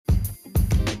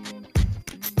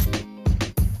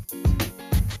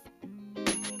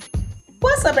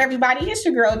What's up, everybody? It's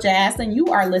your girl Jazz, and you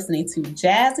are listening to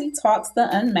Jazzy Talks the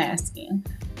Unmasking.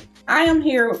 I am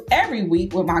here every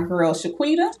week with my girl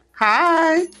Shaquita.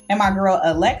 Hi. And my girl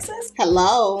Alexis.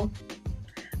 Hello.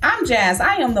 I'm Jazz.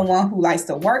 I am the one who likes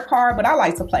to work hard, but I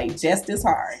like to play just as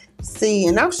hard. See,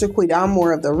 and I'm Shaquita. I'm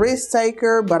more of the risk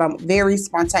taker, but I'm very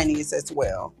spontaneous as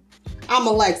well. I'm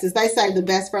Alexis. They say the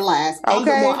best for last. I'm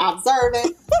the more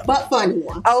observant, but funny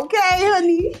one. Okay,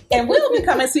 honey. And we'll be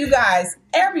coming to you guys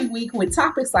every week with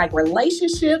topics like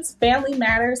relationships, family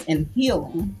matters, and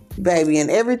healing. Baby, and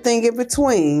everything in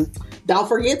between. Don't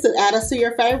forget to add us to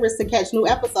your favorites to catch new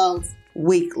episodes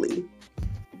weekly.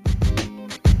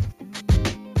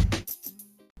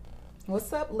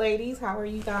 What's up, ladies? How are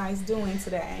you guys doing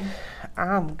today?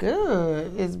 I'm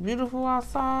good. It's beautiful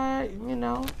outside. You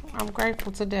know, I'm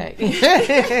grateful today.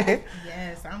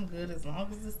 Yes, I'm good as long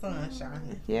as the sun's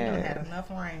shining. Yeah. We had enough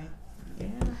rain. Yeah.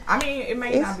 I mean, it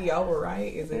may not be over,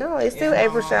 right? Is it? No, it's still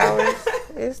April showers.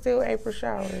 It's still April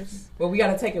showers. Well, we got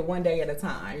to take it one day at a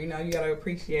time. You know, you got to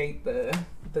appreciate the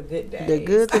good days. The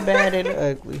good, the bad, and the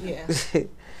ugly. Yeah.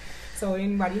 So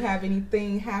anybody have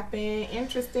anything happen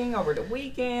interesting over the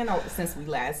weekend or since we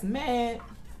last met?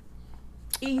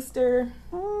 Easter?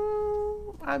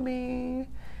 I mean,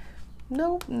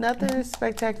 nope, nothing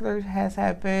spectacular has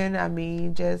happened. I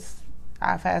mean, just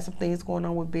I've had some things going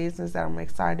on with business that I'm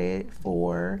excited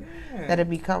for that'll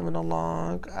be coming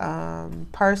along.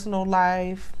 Personal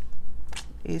life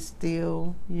is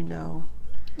still, you know,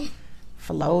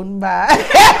 floating by.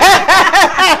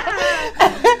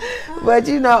 But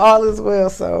you know, all is well,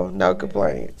 so no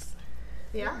complaints.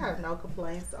 Yeah, I have no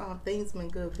complaints. Things been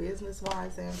good business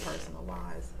wise and personal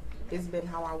wise. It's been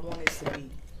how I want it to be.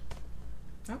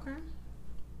 Okay.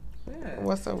 Good.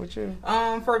 What's up with you?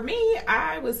 For me,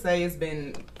 I would say it's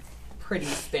been pretty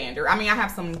standard. I mean, I have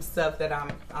some stuff that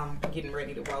I'm getting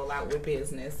ready to roll out with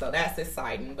business, so that's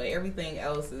exciting. But everything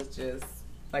else is just,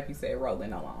 like you said,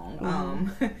 rolling along.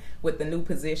 Mm-hmm. With the new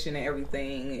position and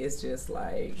everything, it's just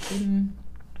like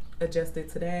adjusted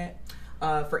to that.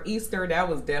 For Easter, that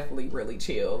was definitely really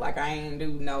chill. Like, I ain't do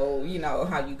no, you know,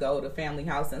 how you go to family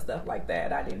house and stuff like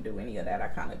that. I didn't do any of that. I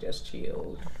kind of just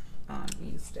chilled on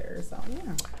Easter. So,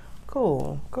 yeah.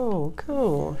 Cool.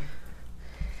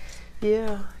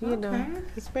 Yeah, you know,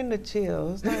 it's been the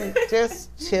chill. It's like just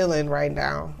chilling right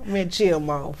now. I'm in chill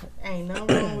mode. Ain't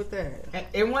nothing wrong with that.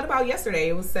 And what about yesterday?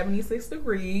 It was 76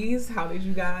 degrees. How did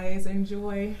you guys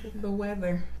enjoy the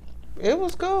weather? It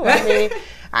was cool. I mean,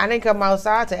 I didn't come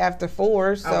outside till after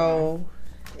 4, so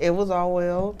it was all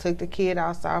well. Took the kid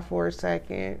outside for a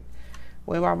second.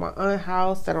 Went by my aunt's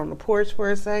house, sat on the porch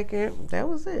for a second. That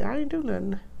was it. I didn't do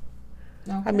nothing.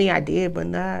 Okay. I mean, I did, but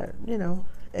not, you know,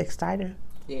 exciting.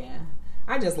 Yeah.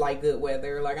 I just like good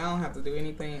weather. Like, I don't have to do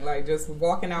anything. Like, just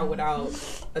walking out without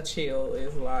a chill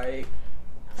is like,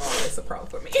 oh, it's a pro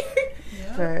for me.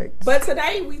 Yeah. But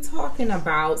today we talking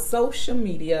about social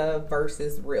media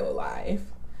versus real life.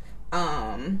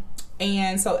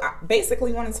 And so I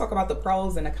basically want to talk about the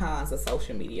pros and the cons of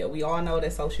social media. We all know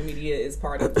that social media is a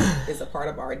part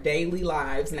of our daily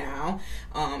lives now.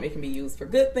 It can be used for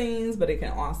good things, but it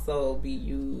can also be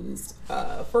used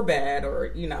for bad,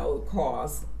 or, you know,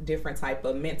 cause different type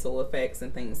of mental effects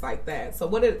and things like that. So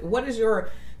what is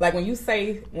your, like,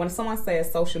 when someone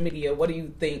says social media, what do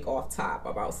you think off top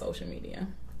about social media?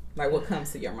 Like, what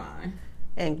comes to your mind?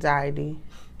 Anxiety,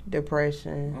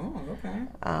 depression. Oh,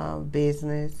 okay.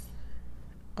 Business.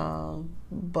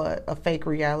 But a fake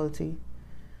reality.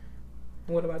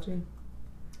 What about you?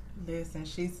 Listen,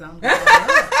 she summed it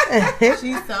all up.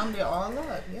 She summed it all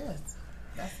up. Yes,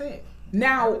 that's it.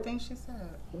 Now, everything she said.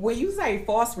 When you say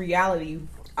false reality,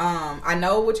 I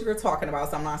know what you were talking about,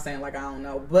 so I'm not saying like I don't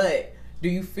know. But do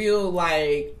you feel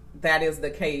like that is the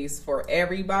case for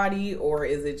everybody, or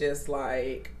is it just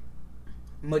like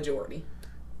majority?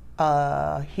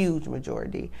 Huge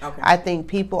majority. Okay. I think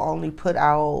people only put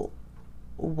out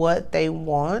what they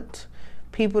want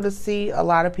people to see. A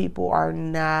lot of people are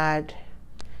not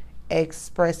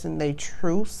expressing their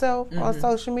true self on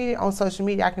social media. On social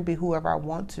media, I can be whoever I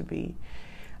want to be.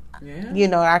 Yeah. You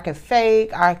know, I can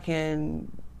fake, I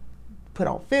can put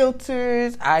on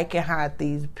filters, I can hide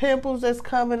these pimples that's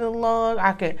coming along,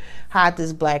 I can hide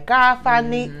this black eye if I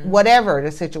need, whatever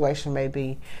the situation may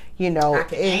be. You know, I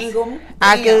can angle.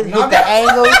 I can hit the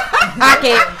angle.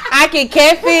 I can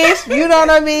catfish. You know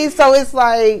what I mean? So it's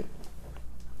like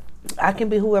I can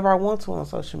be whoever I want to on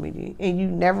social media, and you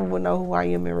never will know who I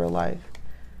am in real life.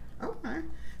 Okay.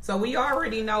 So we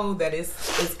already know that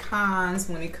it's cons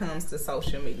when it comes to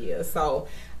social media. So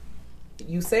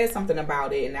you said something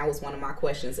about it, and that was one of my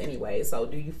questions anyway. So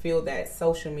do you feel that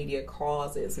social media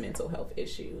causes mental health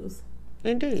issues?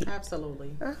 Indeed.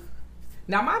 Absolutely.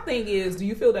 Now, my thing is, do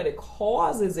you feel that it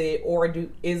causes it, or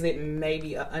is it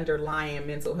maybe an underlying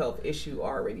mental health issue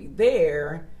already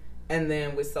there, and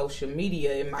then with social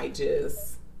media, it might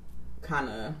just kind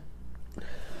of...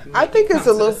 I think it's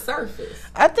a little surface.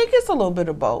 I think it's a little bit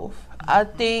of both. I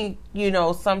think,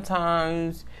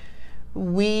 sometimes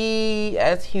we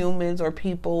as humans or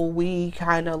people, we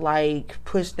kind of like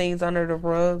push things under the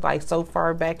rug, like so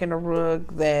far back in the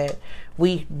rug that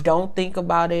we don't think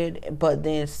about it, but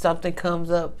then something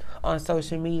comes up on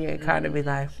social media and kind of be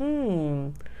like,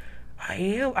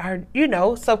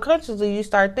 subconsciously you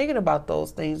start thinking about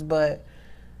those things. But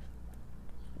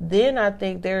then I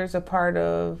think there's a part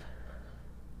of,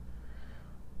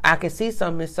 I can see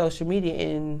something in social media,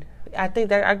 and I think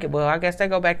that I guess they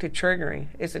go back to triggering.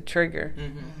 It's a trigger.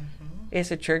 Mm-hmm.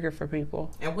 It's a trigger for people.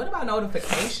 And what about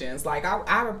notifications? Like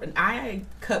I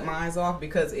cut mine off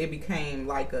because it became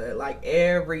like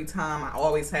every time I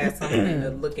always had something to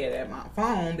look at my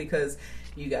phone, because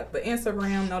you got the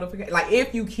Instagram notification. Like,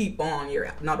 if you keep on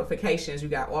your notifications, you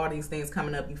got all these things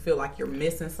coming up. You feel like you're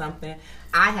missing something.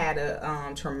 I had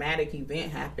a traumatic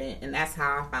event happen, and that's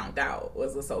how I found out,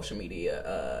 was a social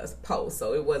media post.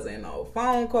 So it wasn't no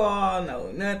phone call, no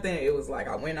nothing. It was like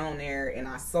I went on there and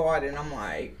I saw it, and I'm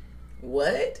like,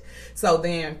 what? So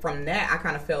then from that, I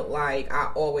kind of felt like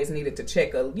I always needed to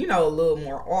check a little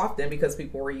more often, because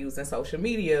people were using social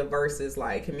media versus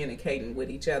like communicating with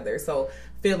each other. So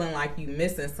feeling like you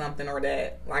missing something, or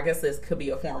that, I guess this could be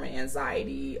a form of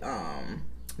anxiety,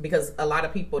 because a lot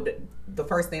of people, the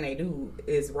first thing they do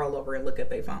is roll over and look at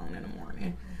their phone in the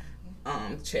morning,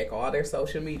 check all their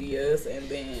social medias, and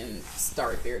then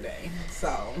start their day.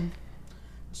 So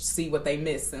see what they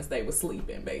missed since they were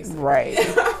sleeping, basically.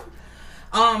 Right.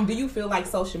 Do you feel like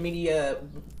social media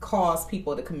caused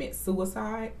people to commit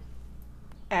suicide?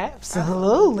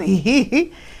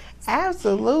 Absolutely.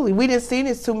 Absolutely. We done seen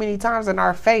this too many times in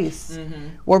our face,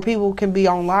 where people can be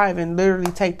on live and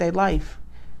literally take their life.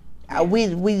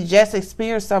 We just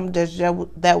experienced something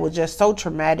that was just so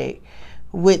traumatic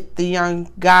with the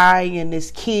young guy and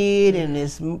this kid and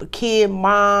this kid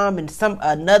mom and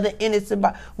another innocent.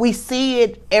 We see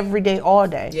it every day, all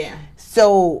day. Yeah.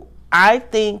 So I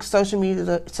think social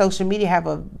media have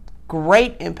a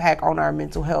great impact on our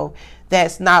mental health.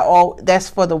 That's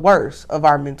for the worst of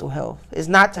our mental health. It's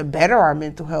not to better our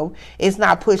mental health. It's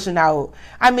not pushing out.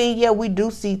 I mean, yeah, we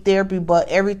do see therapy, but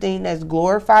everything that's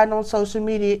glorified on social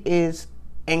media is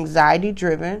anxiety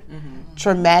driven,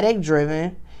 traumatic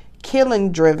driven,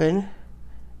 killing driven,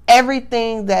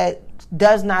 everything that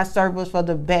does not serve us for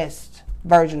the best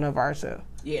version of ourselves.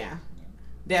 Yeah.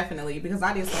 Definitely, because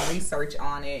I did some research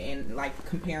on it and like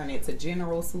comparing it to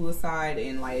general suicide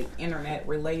and like internet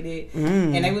related,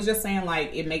 and they was just saying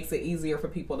like it makes it easier for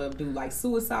people to do like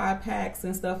suicide pacts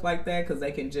and stuff like that, because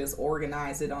they can just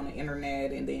organize it on the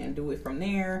internet and then do it from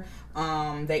there.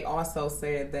 They also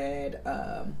said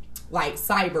that like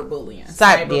cyberbullying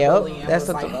was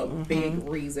like a big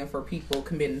reason for people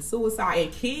committing suicide,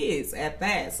 and kids at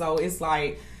that. So it's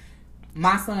like,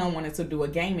 my son wanted to do a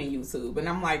gaming YouTube, and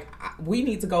I'm like, we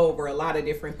need to go over a lot of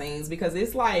different things, because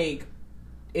it's like,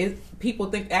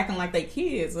 people acting like they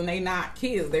kids, and they not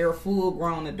kids. They're full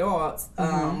grown adults,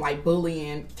 like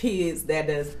bullying kids that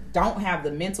don't have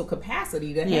the mental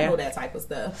capacity to handle that type of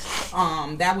stuff.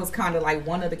 That was kind of like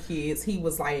one of the kids. He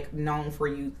was like known for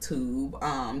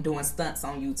YouTube, doing stunts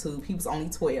on YouTube. He was only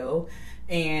 12,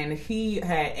 and he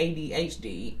had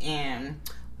ADHD, and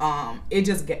it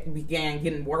just began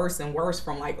getting worse and worse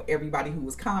from like everybody who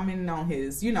was commenting on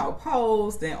his,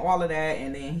 post and all of that.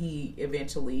 And then he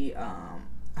eventually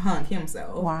hung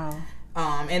himself. Wow.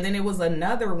 And then it was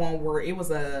another one where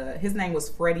his name was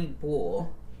Freddie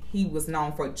Bull. He was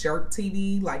known for Jerk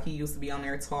TV. Like, he used to be on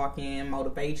there talking,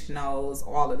 motivationals,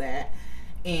 all of that.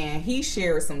 And he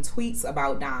shared some tweets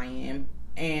about dying.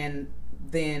 And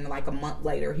then like a month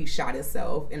later, he shot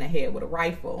himself in the head with a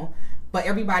rifle. But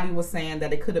everybody was saying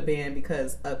that it could have been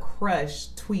because a crush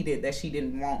tweeted that she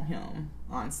didn't want him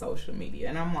on social media.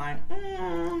 And I'm like,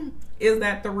 is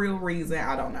that the real reason?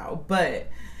 I don't know. But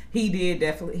he did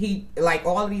definitely, like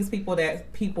all of these people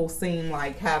that people seem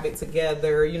like have it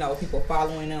together, people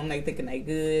following them, they thinking they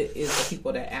good, is the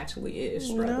people that actually is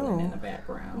struggling in the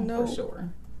background, for sure.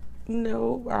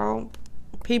 No,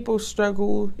 people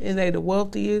struggle and they the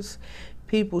wealthiest.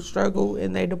 People struggle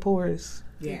and they the poorest.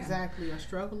 Yeah. Exactly. A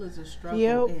struggle is a struggle.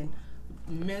 Yep. And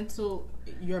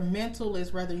your mental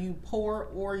is, whether you poor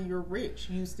or you're rich,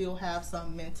 you still have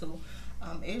some mental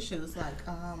issues. Like,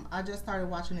 I just started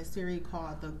watching a series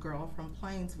called The Girl from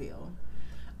Plainsville.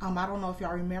 I don't know if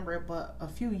y'all remember it, but a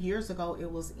few years ago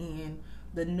it was in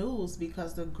the news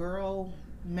because the girl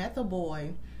met the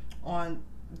boy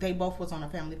they both was on a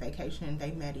family vacation and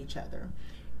they met each other.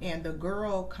 And the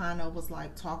girl kind of was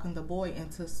like talking the boy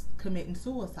into committing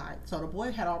suicide. So the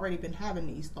boy had already been having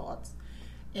these thoughts.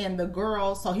 And the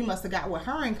girl, so he must have got with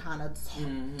her and kind of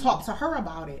talked to her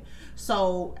about it.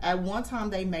 So at one time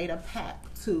they made a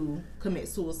pact to commit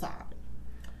suicide.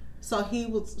 So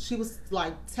she was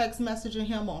like text messaging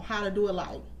him on how to do it,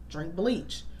 like drink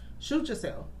bleach, shoot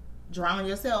yourself, drown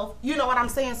yourself. You know what I'm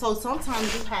saying? So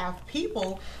sometimes you have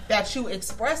people that you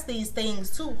express these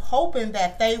things to, hoping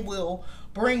that they will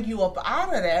bring you up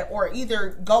out of that, or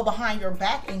either go behind your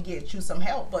back and get you some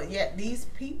help. But yet these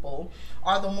people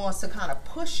are the ones to kind of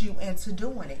push you into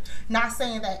doing it. Not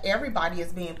saying that everybody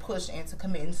is being pushed into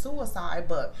committing suicide,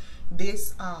 but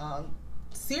this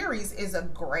series is a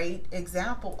great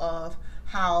example of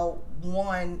how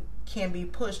one can be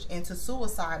pushed into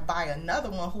suicide by another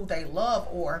one who they love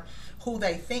or who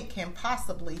they think can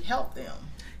possibly help them.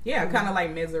 Yeah, kind of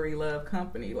like Misery Love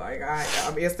Company. Like,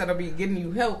 I mean, instead of getting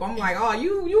you help, I'm like, oh,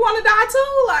 you want to die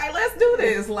too? Like, let's do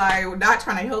this. Like, we're not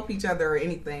trying to help each other or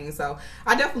anything. So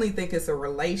I definitely think it's a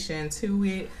relation to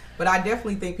it. But I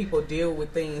definitely think people deal with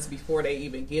things before they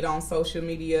even get on social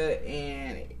media,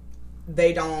 and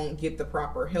they don't get the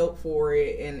proper help for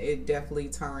it. And it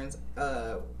definitely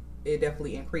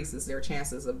increases their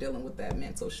chances of dealing with that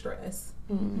mental stress.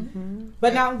 Mm-hmm.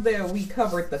 But now that we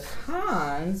covered the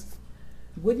cons,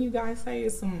 wouldn't you guys say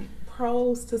is some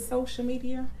pros to social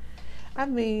media? I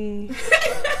mean,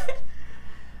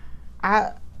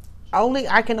 I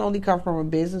can only come from a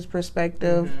business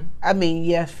perspective. Mm-hmm. I mean,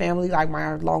 yeah, family, like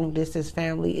my long distance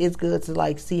family, it's good to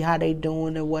like see how they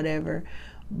doing or whatever.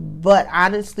 But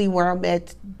honestly, where I'm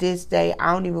at this day,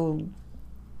 I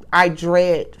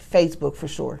dread Facebook for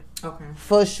sure. Okay.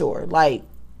 For sure. Like,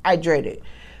 I dread it.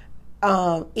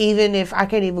 Even if I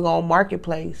can't even go on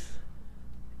Marketplace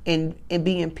and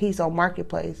be in peace on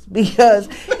Marketplace, because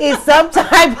it's some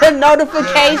type of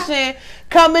notification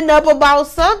coming up about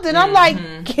something. I'm like,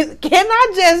 can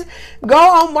I just go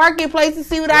on Marketplace and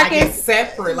see what I can? It's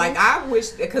separate. Like, I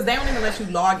wish, because they don't even let you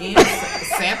log in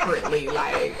separately.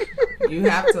 Like, you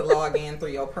have to log in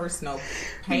through your personal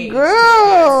page.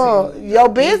 Girl, your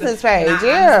business page. And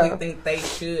I honestly think they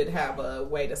should have a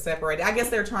way to separate it. I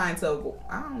guess they're trying to,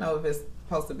 I don't know if it's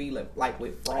supposed to be like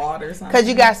with fraud or something. Because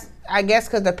you guys, I guess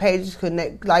because the page is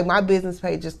connect, like my business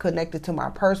page is connected to my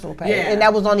personal page, and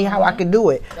that was only how I could do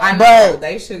it. I know, but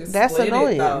they should split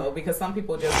it though, because some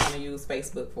people just want to use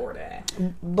Facebook for that.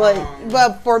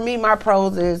 But for me, my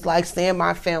pros is like seeing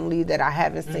my family that I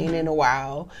haven't seen in a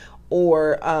while,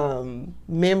 or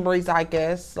memories, I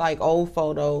guess, like old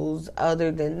photos.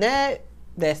 Other than that,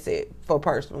 that's it for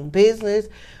personal. Business,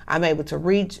 I'm able to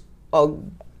reach a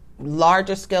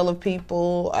larger scale of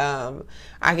people.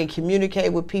 I can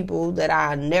communicate with people that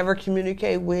I never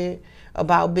communicate with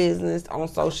about business on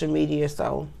social media.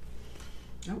 So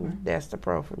that's the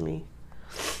pro for me.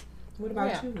 What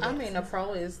about you? I mean, the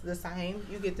pro is the same.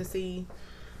 You get to see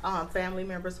family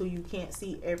members who you can't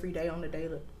see every day on the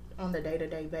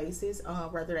day-to-day basis,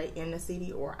 whether they in the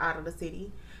city or out of the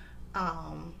city.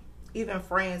 Even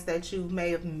friends that you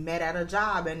may have met at a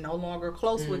job and no longer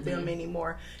close with them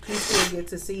anymore, you still get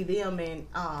to see them and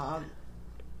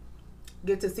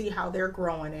get to see how they're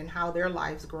growing and how their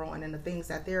life's growing and the things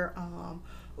that they're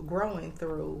growing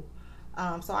through.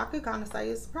 So I could kind of say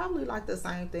it's probably like the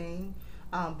same thing.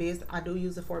 I do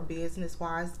use it for business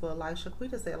wise, but like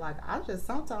Shaquita said, like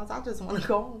sometimes I just want to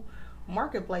go on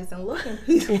Marketplace and look in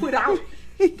peace without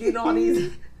getting all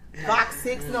these Box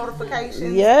 6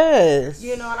 notifications. Yes.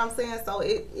 You know what I'm saying? So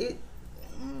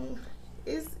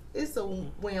it's a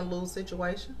win-lose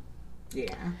situation.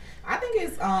 Yeah. I think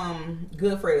it's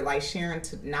good for like sharing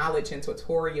knowledge and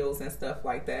tutorials and stuff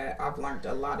like that. I've learned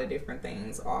a lot of different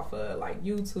things off of like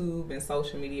YouTube and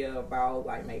social media about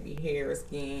like maybe hair,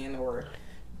 skin, or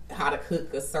how to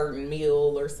cook a certain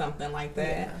meal or something like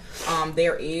that. Yeah.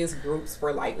 There is groups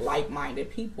for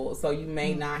like-minded people, so you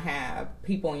may not have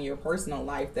people in your personal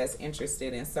life that's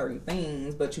interested in certain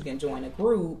things, but you can join a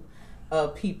group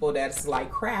of people that's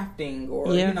like crafting or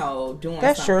doing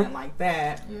something like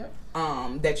that.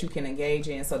 That you can engage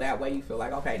in, so that way you feel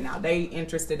like, okay, now they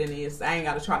interested in this, I ain't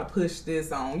got to try to push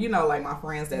this on like my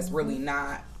friends that's really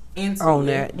not into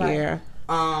it. Yeah.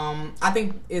 I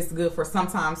think it's good for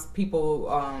sometimes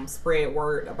people spread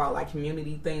word about like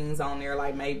community things on there,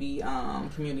 like maybe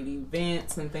community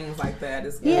events and things like that.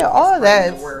 It's good all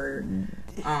that word.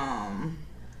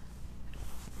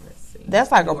 Let's see.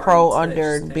 That's like a pro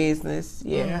under business.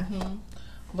 Yeah.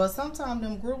 But sometimes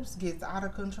them groups get out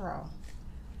of control.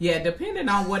 Yeah, depending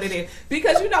on what it is.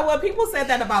 Because you know what? People said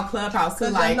that about Clubhouse too.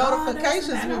 Like,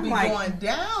 notifications will be going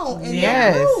down.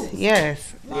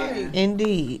 Yes. Like,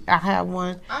 indeed. I have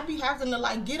one. I be having to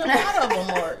like get them out of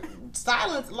them or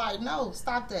silence. Like, no,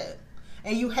 stop that.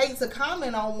 And you hate to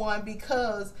comment on one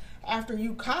because after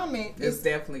you comment, it's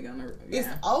definitely gonna. Yeah. It's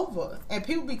over, and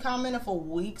people be commenting for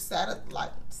weeks at it.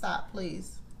 Like, stop,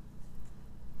 please.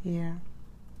 Yeah.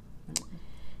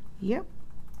 Yep.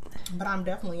 But I'm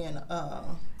definitely in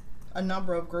a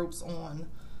number of groups on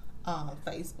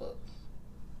Facebook,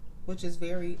 which is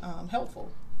very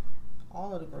helpful.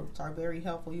 All of the groups are very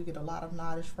helpful. You get a lot of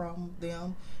knowledge from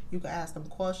them. You can ask them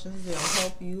questions. They'll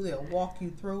help you. They'll walk you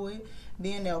through it.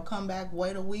 Then they'll come back,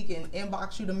 wait a week, and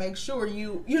inbox you to make sure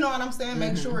you know what I'm saying?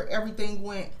 Make sure everything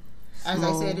went as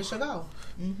they said it should go.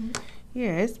 Mm-hmm.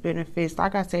 Yeah, it's benefits.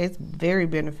 Like I said, it's very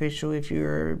beneficial if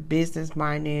you're business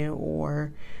minded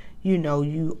or, you know,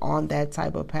 you on that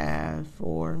type of path,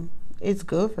 or it's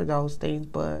good for those things.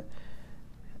 But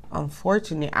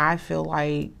unfortunately, I feel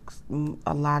like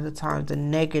a lot of times the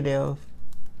negative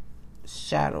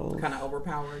shadows kind of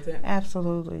overpowers it.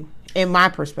 Absolutely, in my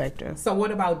perspective. So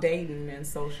what about dating and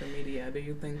social media? Do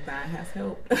you think that has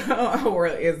helped? Or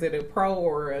is it a pro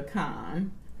or a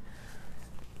con?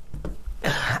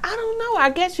 I don't know. I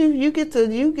guess you get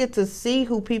to see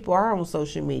who people are on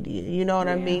social media. You know what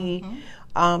I mean?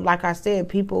 Like I said,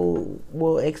 people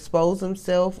will expose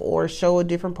themselves or show a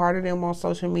different part of them on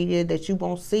social media that you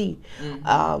won't see.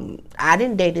 I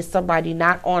didn't date somebody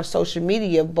not on social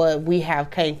media, but we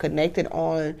have came connected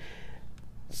on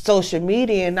social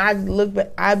media, and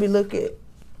I be looking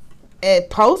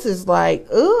at posts like,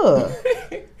 ugh.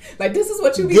 Like, this is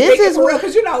what you be thinking for real,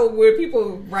 because you know when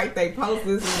people write their posts,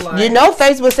 this is like, you know,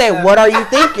 Facebook said, "What are you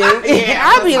thinking?"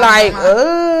 I be like,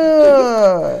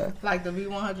 ugh. Like the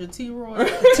V100 T-Roy.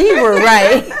 T-Roy,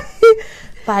 right?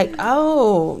 Like,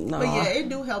 oh no. But yeah, it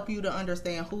do help you to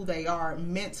understand who they are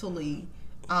mentally,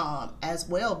 as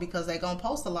well, because they gonna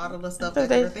post a lot of the stuff that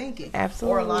they're thinking,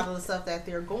 absolutely, or a lot of the stuff that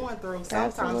they're going through.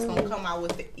 Sometimes it's gonna come out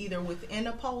with either within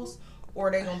a post, or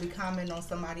they're going to be commenting on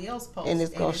somebody else's post. And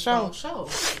it's going to show.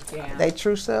 Yeah. Their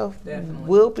true self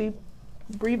will be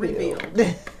revealed.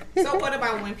 So what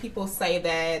about when people say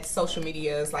that social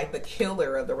media is like the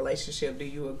killer of the relationship? Do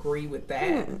you agree with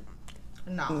that?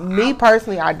 No. Me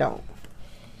personally, I don't.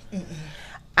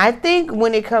 I think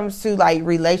when it comes to like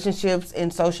relationships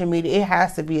and social media, it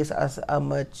has to be a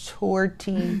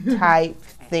maturity type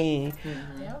thing.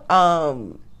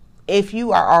 If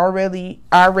you are already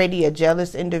a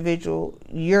jealous individual,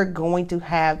 you're going to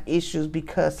have issues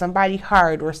because somebody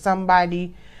hurt or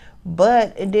somebody.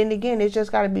 But and then again, it's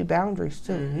just got to be boundaries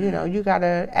too. You know, you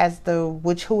gotta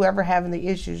whoever having the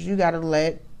issues, you gotta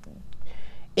let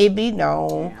it be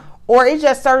known. Yeah. Or it's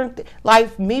just certain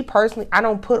like me personally, I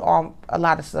don't put on a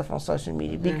lot of stuff on social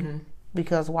media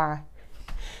because why?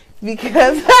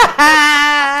 Because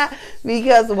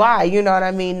why? You know what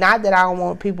I mean? Not that I don't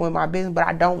want people in my business, but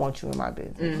I don't want you in my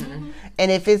business.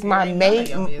 And if it's my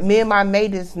mate, me and my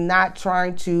mate is not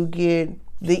trying to get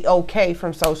the okay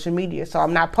from social media. So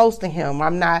I'm not posting him.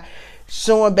 I'm not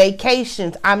showing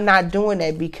vacations. I'm not doing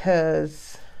that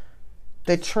because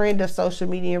the trend of social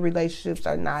media and relationships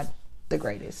are not the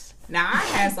greatest. Now, I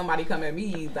had somebody come at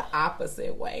me the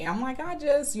opposite way. I'm like, I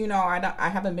just, you know, I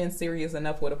haven't been serious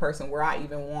enough with a person where I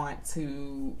even want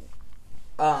to,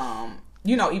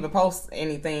 you know, even post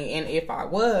anything. And if I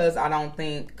was, I don't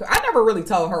think, I never really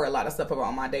told her a lot of stuff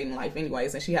about my dating life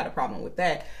anyways, and she had a problem with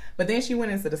that. But then she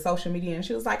went into the social media and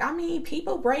she was like, I mean,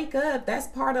 people break up. That's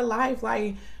part of life.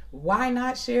 Like, why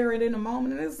not share it in a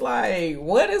moment? And it's like,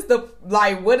 what is the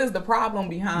problem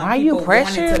behind? Why you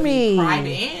pressuring me? Private?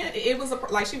 And it was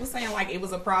like she was saying, like it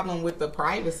was a problem with the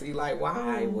privacy. Like,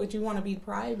 why would you want to be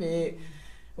private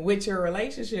with your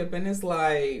relationship? And it's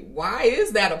like, why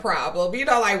is that a problem? You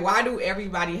know, like why do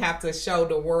everybody have to show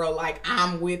the world like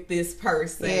I'm with this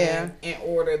person in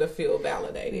order to feel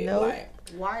validated? Nope. Like,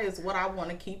 why is what I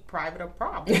want to keep private a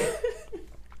problem?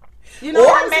 You know,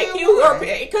 or make you,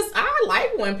 because I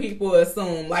like when people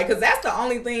assume, like, because that's the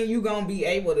only thing you gonna be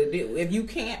able to do. If you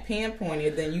can't pinpoint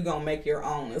it, then you gonna make your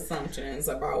own assumptions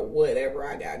about whatever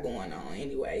I got going on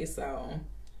anyway. So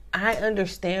I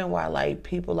understand why, like,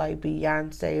 people like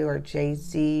Beyonce or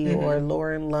Jay-Z or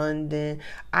Lauren London,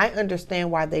 I understand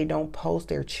why they don't post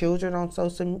their children on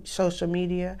social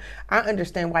media. I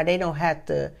understand why they don't have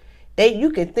to.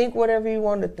 You can think whatever you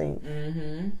want to think.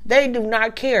 They do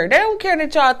not care. They don't care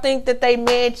that y'all think that they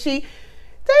man cheat.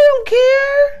 They don't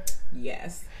care.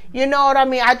 Yes. You know what I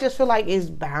mean? I just feel like it's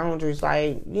boundaries.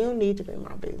 Like, you don't need to be in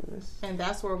my business. And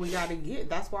that's where we got to get.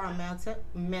 That's where our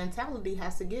mentality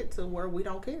has to get to, where we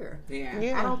don't care.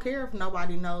 Yeah. I don't care if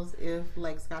nobody knows if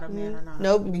Lex got a man or not.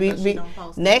 Nope.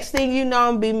 Don't Next thing you know,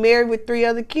 I'm be married with 3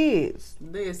 other kids.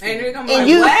 Listen. And you're gonna be like,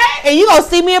 what? And you gonna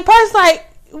see me in person like,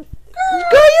 girl,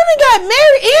 you done got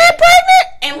married and pregnant?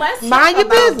 And let's mind your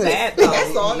business. That, though.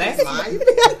 That's all.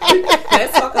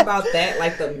 Let's talk about that.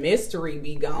 Like, the mystery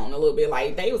be gone a little bit.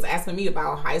 Like, they was asking me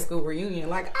about high school reunion.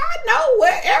 Like, I know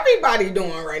what everybody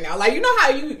doing right now. Like, you know how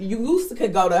you used to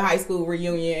could go to high school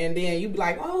reunion and then you be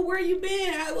like, oh, where you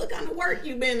been? What kind of work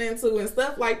you been into and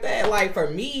stuff like that. Like, for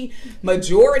me,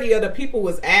 majority of the people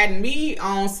was adding me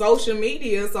on social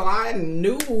media, so I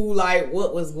knew like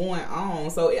what was going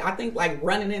on. So I think like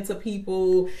running into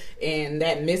people and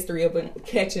that mystery of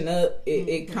catching up,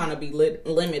 it kind of be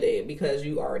limited because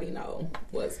you already know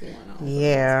what's going on.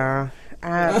 Yeah.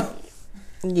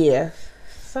 Yeah.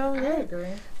 So, I yeah. agree.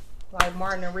 Like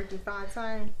Martin and Ricky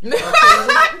Fontaine.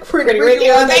 Pretty Ricky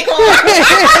on they He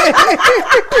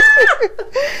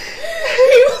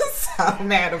was so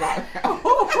mad about it.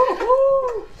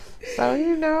 So,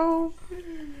 you know,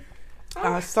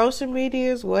 social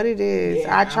media is what it is.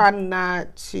 Yeah.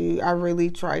 I really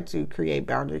try to create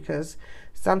boundaries because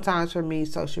sometimes for me,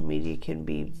 social media can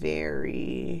be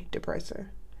very depressing.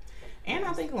 And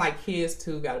I think like kids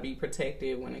too got to be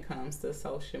protected when it comes to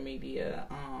social media.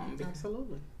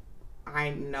 Absolutely.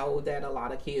 I know that a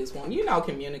lot of kids want,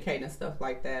 communicate and stuff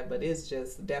like that, but it's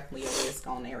just definitely a risk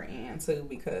on their end too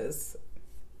because,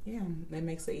 that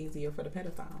makes it easier for the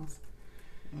pedophiles.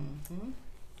 Mm-hmm.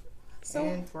 So,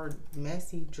 and for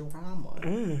messy drama.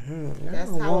 Mm-hmm. That's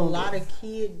how a lot of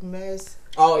kid mess.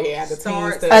 Oh yeah, the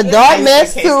teens, adult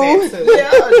mess too.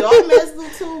 Yeah, adult mess do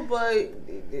too.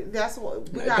 But that's what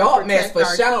we got. Adult mess for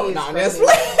sure. No, that's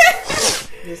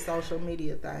this social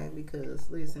media thing because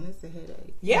listen, it's a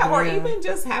headache. Yeah, or even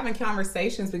just having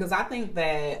conversations because I think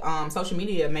that social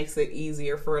media makes it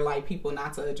easier for like people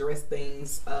not to address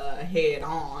things head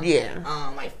on.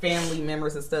 Yeah. Like family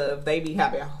members and stuff, they be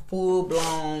having full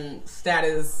blown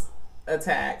status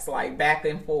attacks like back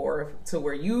and forth to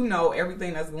where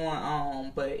everything that's going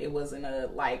on, but it wasn't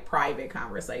a like private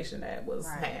conversation that was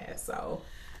had. So.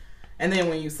 And then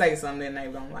when you say something, they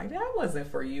go like, that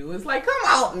wasn't for you. It's like, come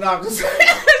on. No, I'm just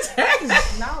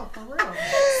No, for real.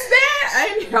 Stand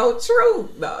ain't no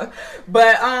truth, though.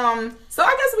 But, so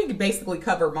I guess we could basically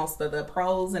cover most of the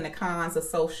pros and the cons of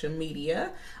social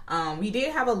media. We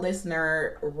did have a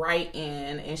listener write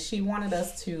in, and she wanted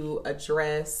us to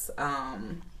address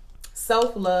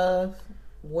self-love,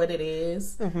 what it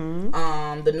is,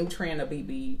 the new trend of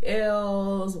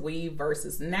BBLs, weave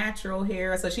versus natural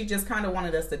hair. So she just kind of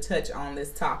wanted us to touch on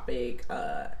this topic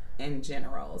in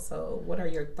general. So what are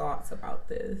your thoughts about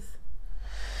this?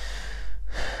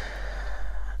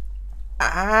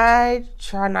 I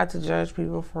try not to judge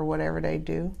people for whatever they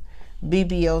do.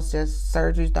 BBLs, just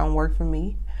surgeries, don't work for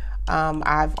me.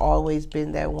 I've always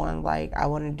been that one, like, I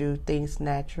want to do things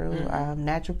natural.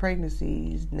 Natural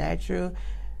pregnancies, natural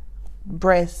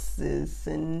breasts,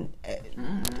 and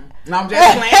No, I'm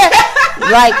just playing.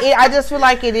 I just feel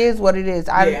like it is what it is.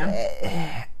 Do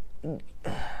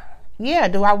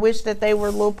I wish that they were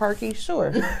a little perky?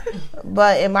 Sure.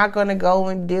 But am I going to go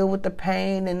and deal with the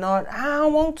pain and all? I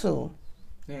don't want to.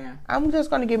 Yeah. I'm just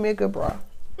going to give me a good bra.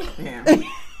 Yeah.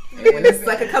 When this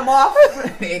sucker come off,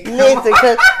 listen,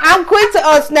 because I'm quick to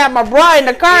unsnap my bra in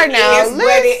the car now.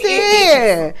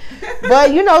 Listen. But,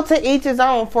 to each his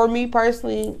own. For me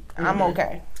personally, I'm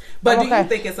okay. But do you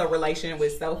think it's a relation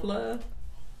with self-love?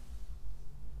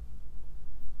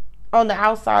 On the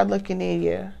outside looking in,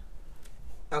 yeah.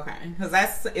 Okay. Because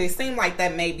it seemed like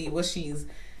that may be what she's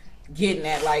getting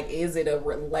at. Like, is it a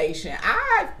relation?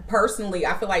 I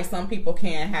feel like some people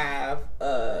can have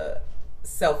a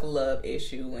self-love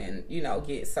issue and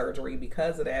get surgery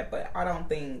because of that, but I don't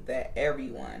think that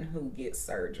everyone who gets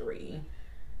surgery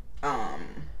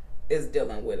is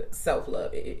dealing with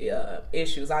self-love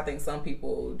issues. I think some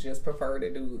people just prefer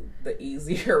to do the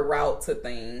easier route to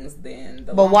things than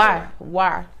the But why?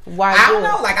 Why I don't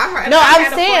know. Like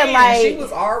I'm saying, like, she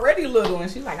was already little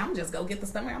and she's like, I'm just go get the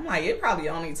stomach. I'm like, it probably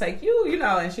only take you,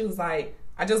 and she was like,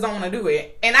 I just don't want to do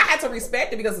it. And I had to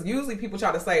respect it because usually people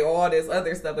try to say all this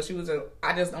other stuff, but she was just,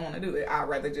 I just don't want to do it. I'd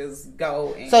rather just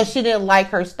go. And so she didn't like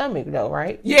her stomach though,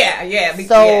 right? Yeah.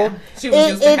 So she was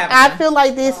used to having I feel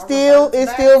like this still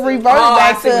revert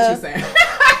back to. I see what you're saying.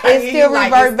 It still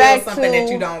revert back something to that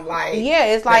you don't like. Yeah,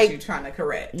 it's like you're trying to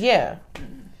correct. Yeah.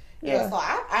 Yeah. So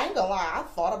I ain't gonna lie. I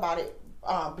thought about it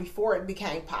before it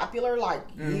became popular, like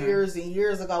years and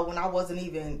years ago when I wasn't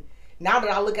even now that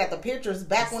I look at the pictures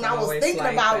back It's when I was always thinking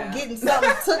like about that. getting something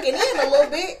taken in a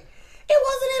little bit, it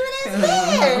wasn't even as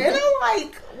bad. And I'm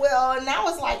like, well, now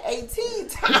it's like 18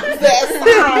 times that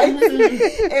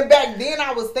size. And back then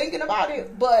I was thinking about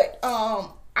it, but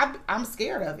I'm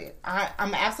scared of it.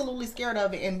 I'm absolutely scared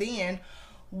of it. And then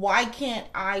why can't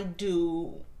I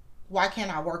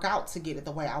work out to get it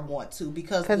the way I want to?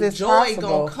 Because the it's joy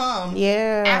possible. gonna come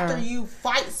after you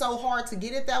fight so hard to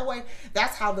get it that way.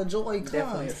 That's how the joy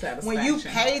Definitely a comes. satisfaction. When you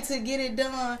pay to get it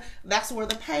done, that's where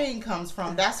the pain comes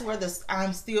from. That's where the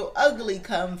I'm still ugly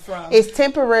comes from. It's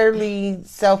temporarily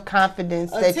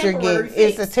self-confidence that you're temporary getting.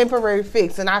 It's a fix. temporary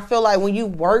fix. And I feel like when you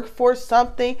work for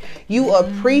something, you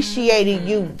appreciate it,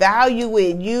 you value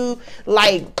it, you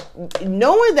like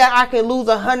knowing that I can lose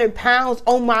 100 pounds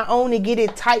on my own and get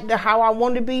it tight to how I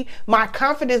want to be, my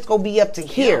confidence gonna be up to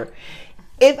here.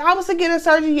 If I was to get a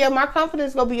surgery, my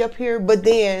confidence gonna be up here, but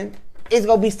then it's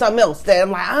gonna be something else that I'm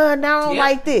like, now I don't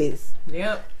like this.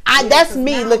 Yep. That's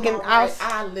me Now looking my right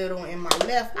out. eye little and my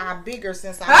left eye bigger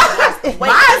since I lost the weight.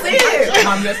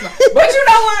 Mine's is. But you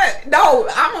know what? No,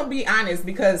 I'm gonna be honest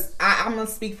because I'm gonna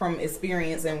speak from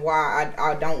experience and why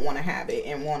I don't want to have it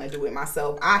and want to do it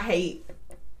myself. I hate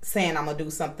saying I'm gonna do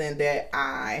something that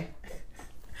I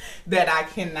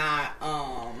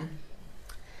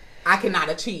cannot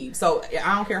achieve. So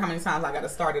I don't care how many times I got to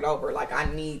start it over. Like I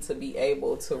need to be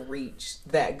able to reach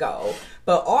that goal.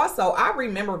 But also I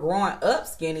remember growing up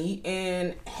skinny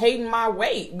and hating my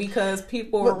weight because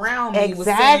people around me was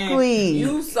saying,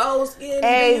 you so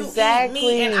skinny, you eat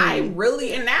me. And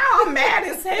and now I'm mad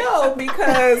as hell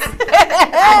because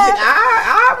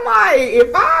I'm like,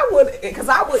 if I would, because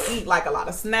I would eat like a lot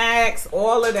of snacks,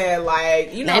 all of that,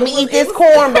 like, you know. Let me eat this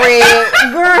cornbread,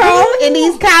 girl, and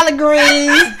these collard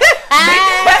greens.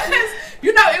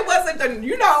 You know, it wasn't the,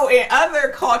 you know, in other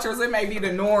cultures, it may be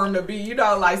the norm to be, you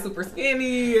know, like super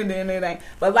skinny and then it ain't.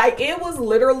 But like, it was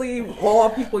literally all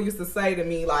people used to say to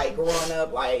me, like, growing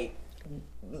up, like,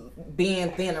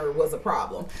 being thinner was a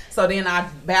problem. So then I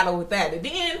battled with that. And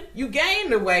then you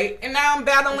gained the weight, and now I'm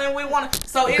battling with one.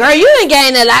 So girl, you ain't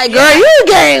gained a lot. Girl, you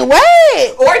gained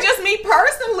weight. Or just me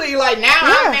personally, like now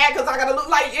I'm mad because I gotta lose.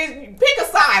 Like pick a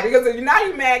side because now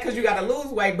you're mad because you gotta lose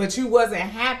weight, but you wasn't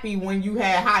happy when you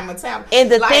had high metabolism.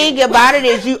 And the thing about it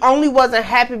is, you only wasn't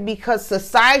happy because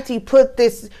society put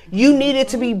this. You needed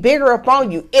to be bigger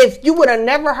upon you. If you would have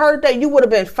never heard that, you would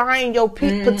have been fine your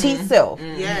petite self.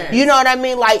 Yes. You know what I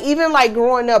mean? Like even like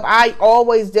growing up, I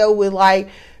always dealt with like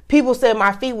people said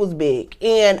my feet was big,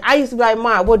 and I used to be like,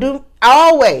 "Mom, well,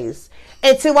 always."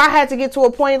 Until I had to get to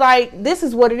a point like, this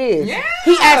is what it is. Yeah.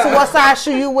 He asked what size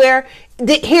shoe you wear.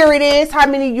 Here it is. How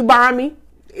many you buy me?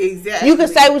 Exactly. You can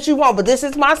say what you want, but this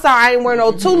is my size. I ain't wearing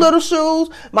no two little shoes.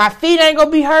 My feet ain't gonna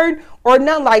be hurt or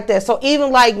nothing like that. So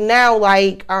even like now,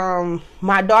 like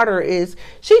my daughter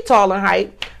she tall in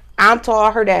height. I'm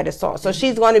tall, her dad is tall. So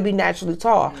she's going to be naturally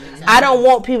tall. I don't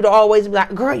want people to always be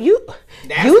like, girl, you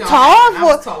tall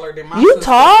for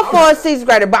a sixth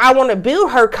grader. But I want to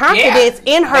build her confidence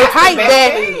in her height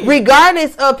that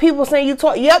regardless of people saying you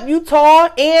tall, you tall,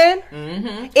 and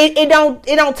it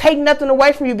don't take nothing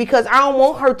away from you, because I don't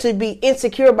want her to be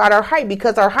insecure about her height,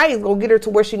 because her height is going to get her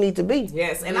to where she needs to be.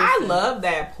 Yes, and I love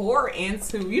that pour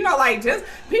into, like just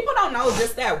people don't know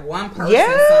just that one person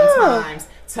sometimes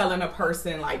telling a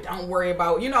person like don't worry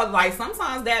about, like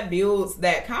sometimes that builds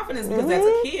that confidence, because as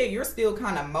a kid you're still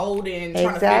kind of molding,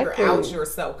 trying to figure out your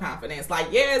self-confidence. Like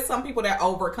some people that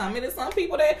overcome it, and some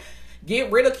people that get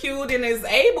ridiculed and is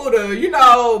able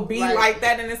to be like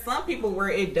that, and there's some people where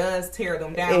it does tear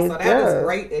them down. So that is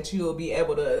great that you'll be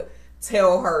able to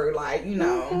tell her like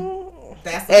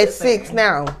that's at 6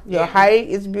 now. Your height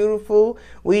is beautiful.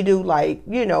 We do like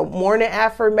morning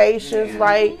affirmations.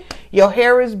 Like your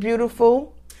hair is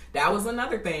beautiful. That was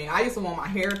another thing. I used to want my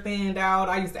hair thinned out.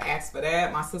 I used to ask for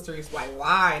that. My sister used to like,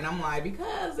 why? And I'm like,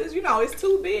 because it's it's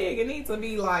too big. It needs to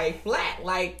be like flat.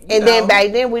 Then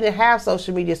back then we didn't have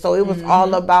social media, so it was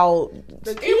all about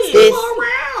the kids. It was people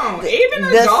around. Even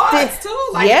the adults too.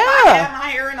 Like if I had my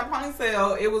hair in a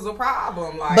ponytail, it was a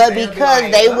problem. Like, but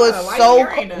because they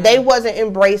was they wasn't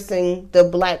embracing the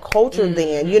black culture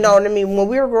then. You know what I mean? When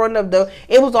we were growing up,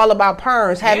 it was all about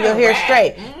perms, having your hair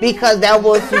straight, because that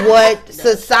was what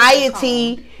society.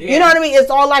 You know what I mean? It's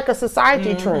all like a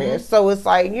society trend. So it's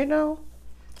like, and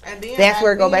then that's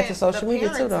where it go back to social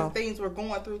media too, though. Things were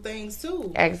going through things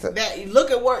too. Exactly. That look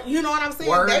at what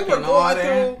they were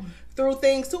going through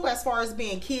things too, as far as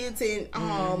being kids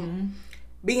and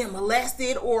being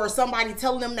molested, or somebody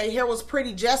telling them their hair was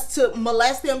pretty just to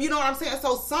molest them. You know what I'm saying?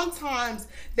 So sometimes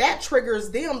that triggers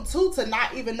them too, to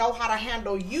not even know how to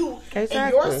handle you in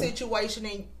your situation,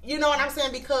 and You know what I'm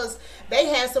saying? Because they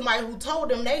had somebody who told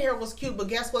them their hair was cute, but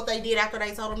guess what they did after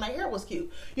they told them their hair was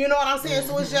cute? You know what I'm saying?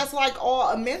 So it's just like all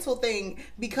a mental thing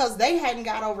because they hadn't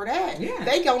got over that. Yeah.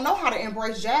 They don't know how to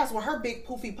embrace Jazz with her big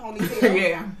poofy ponytail.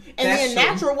 Yeah. And then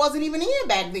natural wasn't even in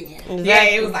back then. Exactly. Yeah,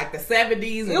 it was like the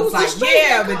 70s. It was like,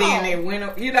 yeah, but then it went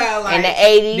up, you know, like. In the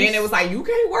 80s. Then it was like, you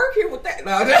can't work here with that.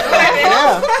 No,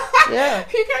 yeah.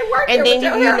 You can't work and here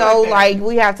then, with your hair know, like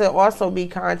we have to also be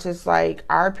conscious, like,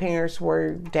 our parents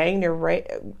were dang near,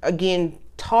 again,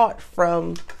 taught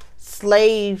from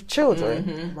slave children.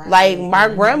 Mm-hmm. Right. Like, my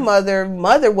grandmother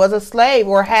was a slave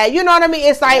or had, you know what I mean?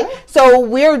 It's like, so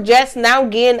we're just now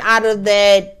getting out of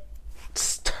that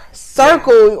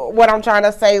circle, what I'm trying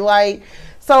to say. Like,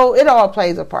 so it all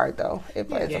plays a part, though. It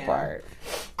plays a part.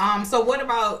 So what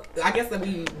about, I guess that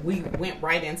we went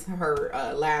right into her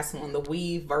last one, the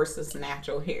weave versus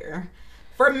natural hair.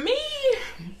 For me,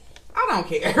 I don't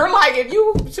care. Like, if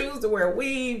you choose to wear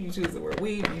weave, you choose to wear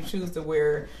weave, you choose to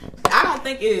wear... I don't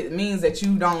think it means that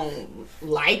you don't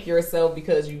like yourself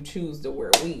because you choose to wear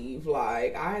weave.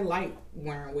 Like, I like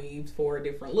wearing weaves for a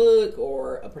different look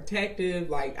or a protective.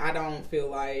 Like, I don't feel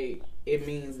like it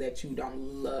means that you don't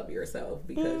love yourself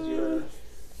because you're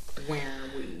wearing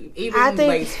weave. Even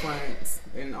lace fronts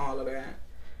and all of that.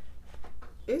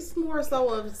 It's more so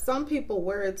of some people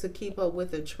wear it to keep up with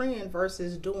the trend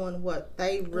versus doing what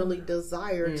they really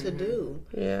desire to do.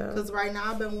 Yeah. Because right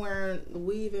now I've been wearing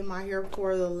weave in my hair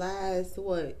for the last,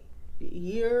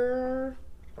 year?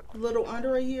 A little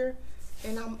under a year.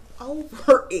 And I'm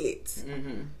over it.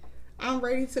 Mm-hmm. I'm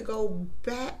ready to go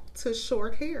back to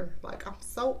short hair. Like, I'm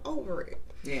so over it.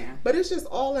 Yeah. But it's just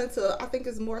all into, I think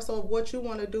it's more so of what you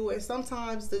want to do. And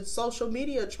sometimes the social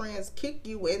media trends kick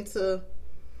you into...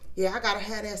 Yeah, I gotta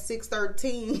have that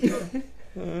 613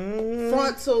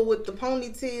 frontal with the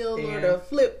ponytail or the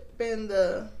flip and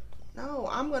the. No,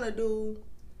 I'm gonna do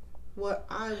what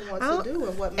I want to do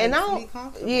and what makes me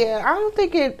comfortable. Yeah, I don't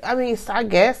think it. I mean, I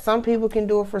guess some people can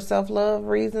do it for self-love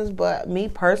reasons, but me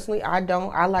personally, I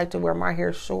don't. I like to wear my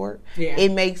hair short. Yeah,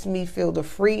 it makes me feel the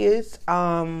freest.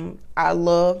 I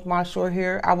love my short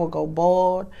hair. I will go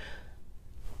bald.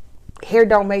 Hair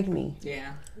don't make me.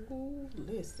 Yeah. Ooh,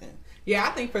 listen. Yeah,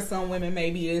 I think for some women,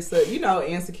 maybe it's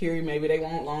insecurity. Maybe they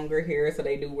want longer hair, so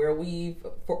they do wear weave.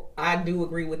 I do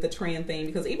agree with the trend thing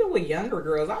because even with younger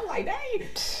girls, I'm like, dang.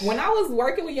 When I was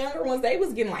working with younger ones, they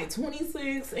was getting like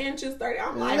 26 inches, 30.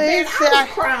 I'm like, man, I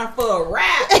was crying for a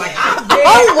wrap. Like,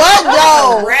 what,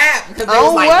 though? Rap because they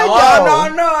was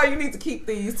like, no, you need to keep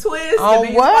these twists and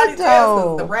these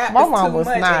ponytails. The rap is too much,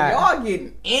 and y'all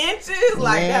getting inches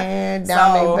like that.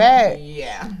 Down their back.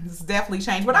 Yeah, it's definitely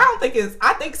changed, but I don't think it's.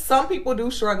 I think some people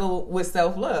do struggle with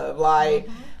self-love, like,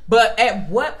 but at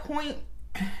what point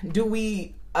do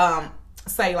we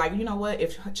say, like, you know what,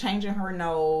 if changing her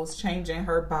nose, changing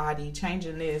her body,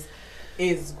 changing this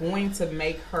is going to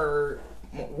make her,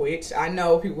 which I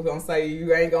know people gonna say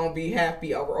you ain't gonna be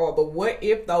happy overall, but what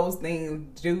if those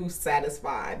things do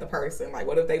satisfy the person? Like,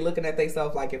 what if they looking at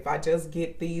themselves like, if I just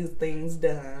get these things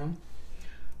done?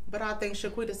 But I think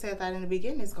Shaquita said that in the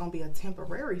beginning, it's gonna be a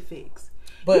temporary fix.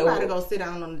 But you gotta go sit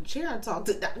down on the chair and talk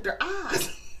to Dr. Oz.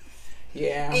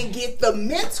 Yeah. And get the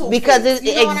mental because fix,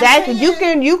 exactly you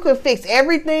can fix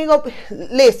everything up.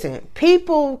 Listen,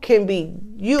 people can be,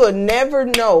 you'll never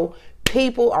know,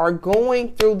 people are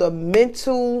going through the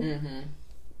mental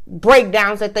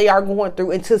breakdowns that they are going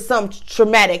through into some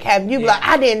traumatic happen. You be like,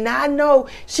 I did not know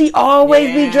she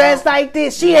always be dressed like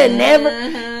this. She had never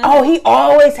he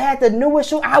always had the newest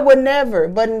shoe. I would never.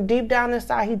 But deep down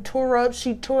inside she tore up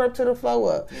to the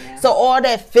floor up. So all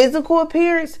that physical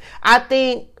appearance, I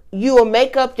think you will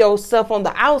make up yourself on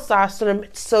the outside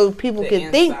so people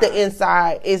can think the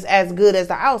inside is as good as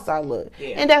the outside look.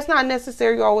 And that's not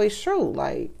necessarily always true.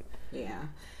 Like,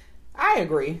 I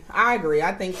agree. I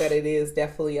think that it is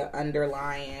definitely an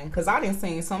underlying, because I done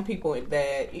seen some people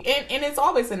that, and it's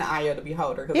always in the eye of the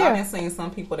beholder, because I done seen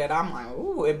some people that I'm like,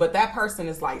 ooh, but that person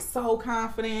is like so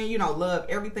confident, love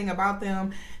everything about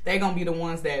them. They're going to be the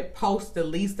ones that post the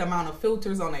least amount of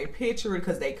filters on their picture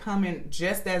because they come in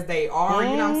just as they are,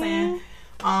 you know what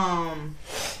I'm saying?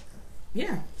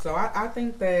 Yeah, so I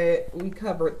think that we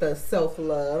covered the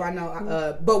self-love. I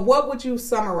know, but what would you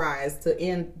summarize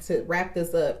to wrap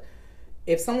this up?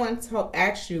 If someone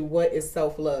asks you what is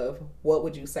self-love, what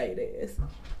would you say it is?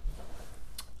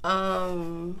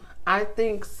 I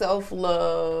think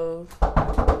self-love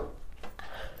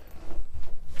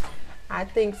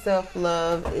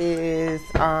is,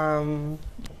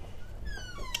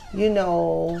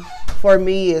 for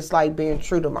me, it's like being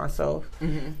true to myself.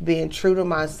 Being true to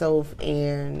myself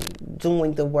and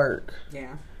doing the work.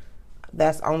 Yeah.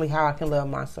 that's only how I can love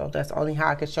myself. That's only how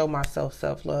I can show myself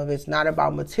self-love. It's not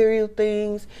about material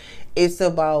things. It's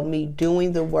about me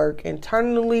doing the work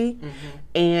internally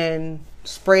and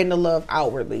spreading the love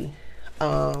outwardly.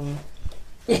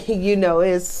 You know,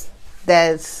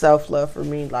 that's self-love for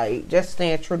me. Like, just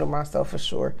staying true to myself for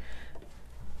sure.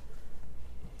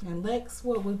 And Lex,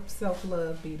 what would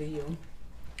self-love be to you?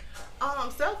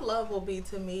 Self-love will be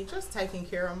to me just taking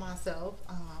care of myself,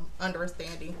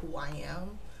 understanding who I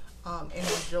am, and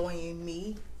enjoying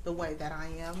me the way that I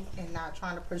am, and not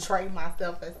trying to portray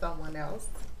myself as someone else.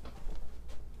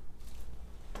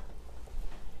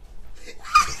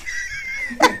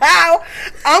 Wow,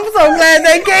 I'm so glad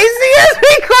they can't see us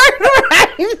recording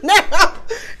right now.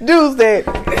 Dude said.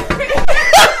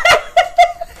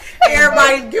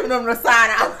 Everybody giving them the side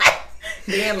out.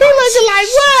 He looking like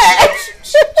what?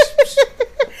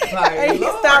 Like, He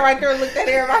stopped right there and looked at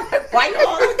everybody like, why you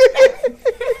all looking at me?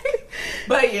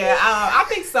 But yeah, I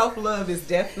think self-love is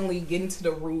definitely getting to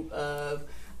the root of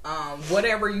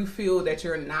whatever you feel that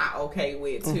you're not okay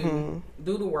with, to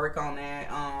do the work on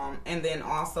that, and then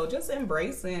also just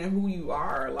embracing who you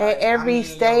are, like, at every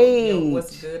stage.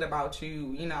 what's good about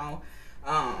you, you know,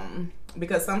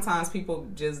 because sometimes people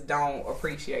just don't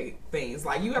appreciate things.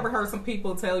 Like, you ever heard some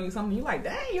people tell you something, you like,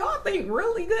 dang, y'all think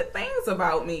really good things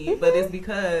about me, but it's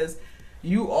because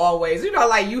you always, you know,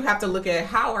 like, you have to look at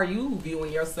how are you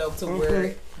viewing yourself to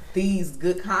where these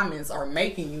good comments are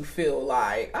making you feel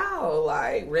like, oh,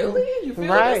 like, really? You feel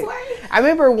this way? I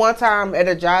remember one time at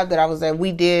a job that I was at,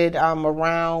 we did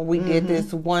we did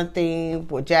this one thing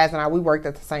with Jazz and I. We worked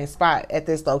at the same spot at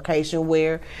this location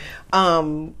where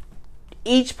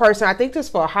each person, I think this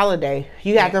for a holiday,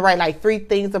 you have to write like 3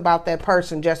 things about that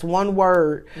person, just one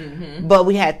word. But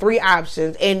we had 3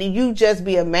 options, and you just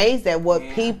be amazed at what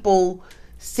people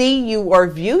see you or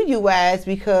view you as,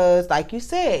 because like you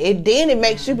said, it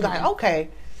makes you be like, okay,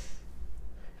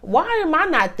 why am I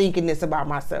not thinking this about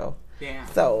myself? Yeah.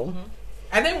 So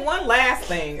and then one last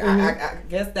thing, I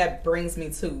guess that brings me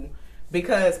to,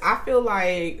 because I feel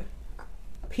like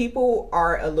people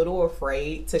are a little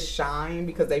afraid to shine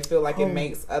because they feel like it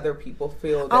makes other people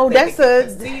feel that that's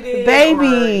conceited, baby,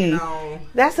 or, you know,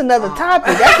 that's another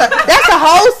topic. That's a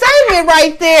whole segment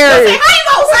right there. I ain't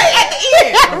gonna say at the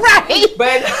end. Right.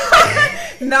 But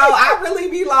no, I really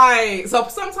be like, so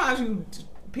sometimes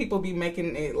people be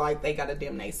making it like they gotta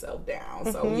dim themselves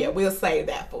down. So yeah, we'll save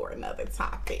that for another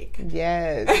topic.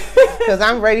 Yes, because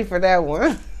I'm ready for that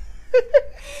one.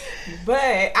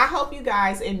 But I hope you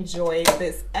guys enjoyed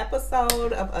this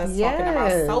episode of us talking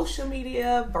about social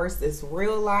media versus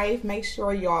real life. Make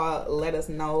sure y'all let us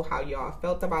know how y'all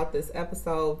felt about this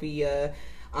episode via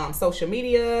social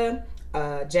media.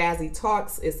 Jazzy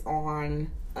Talks is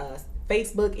on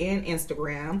Facebook and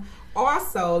Instagram.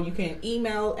 Also, you can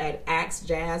email at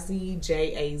axjazzy,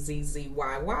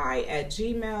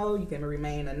 JAZZYY@gmail. You can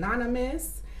remain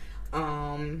anonymous.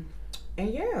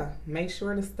 And yeah, make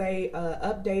sure to stay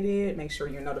updated. Make sure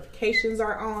your notifications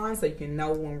are on so you can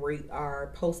know when we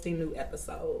are posting new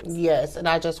episodes. Yes, and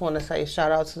I just want to say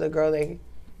shout out to the girl that,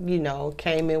 you know,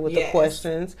 came in with the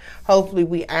questions. Hopefully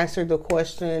we answered the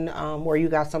question where you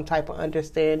got some type of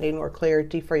understanding or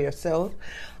clarity for yourself.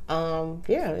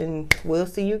 And we'll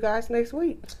see you guys next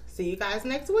week. See you guys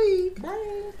next week.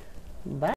 Bye. Bye.